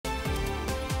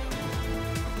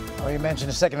Well, you mentioned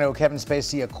a second ago, Kevin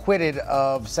Spacey acquitted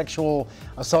of sexual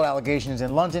assault allegations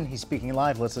in London. He's speaking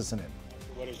live. Let's listen in.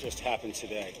 What has just happened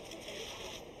today.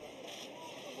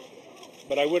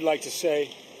 But I would like to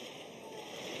say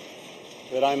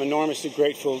that I'm enormously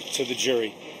grateful to the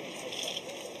jury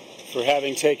for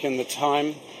having taken the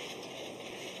time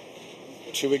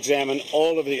to examine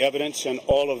all of the evidence and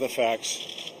all of the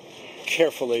facts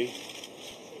carefully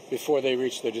before they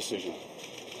reach their decision.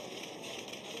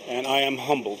 And I am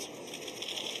humbled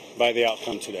by the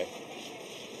outcome today.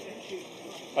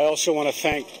 I also want to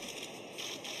thank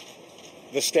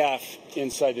the staff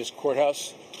inside this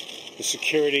courthouse, the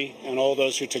security, and all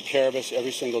those who took care of us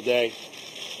every single day,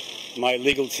 my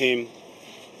legal team,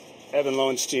 Evan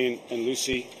Lowenstein and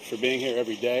Lucy, for being here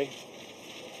every day.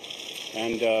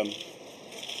 And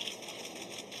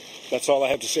that's all I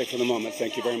have to say for the moment.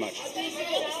 Thank you very much.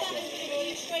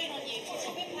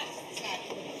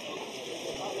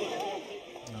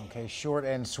 Okay, short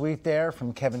and sweet there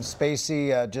from Kevin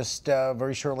Spacey, just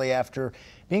very shortly after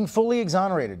being fully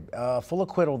exonerated, full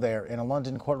acquittal there in a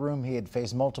London courtroom. He had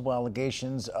faced multiple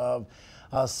allegations of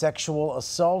sexual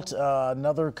assault,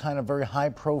 another kind of very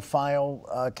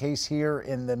high-profile case here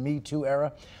in the Me Too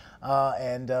era.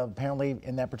 And apparently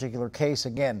in that particular case,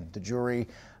 again, the jury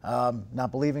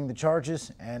not believing the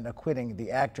charges and acquitting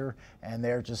the actor. And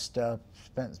they're just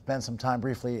spent some time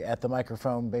briefly at the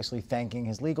microphone, basically thanking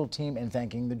his legal team and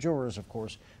thanking the jurors, of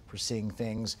course, for seeing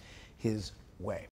things his way.